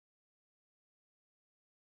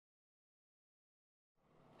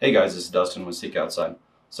Hey guys, this is Dustin with Seek Outside.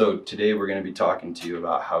 So today we're going to be talking to you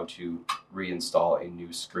about how to reinstall a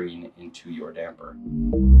new screen into your damper.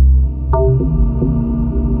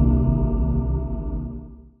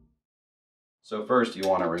 So first you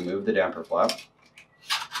want to remove the damper flap.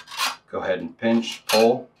 Go ahead and pinch,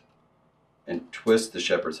 pull, and twist the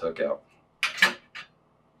shepherd's hook out.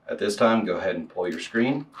 At this time, go ahead and pull your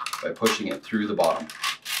screen by pushing it through the bottom.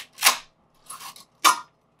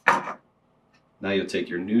 Now you'll take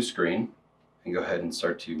your new screen and go ahead and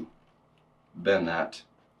start to bend that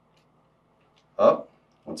up.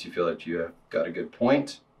 Once you feel like you have got a good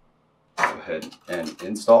point, go ahead and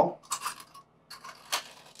install,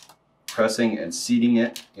 pressing and seating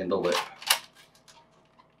it in the lip.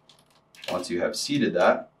 Once you have seated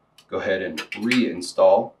that, go ahead and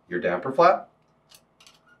reinstall your damper flap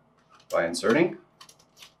by inserting.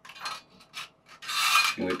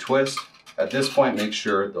 You can twist. At this point, make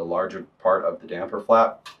sure the larger part of the damper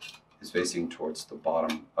flap is facing towards the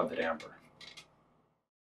bottom of the damper.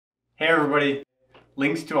 Hey everybody,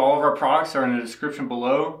 links to all of our products are in the description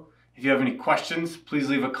below. If you have any questions, please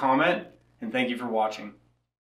leave a comment, and thank you for watching.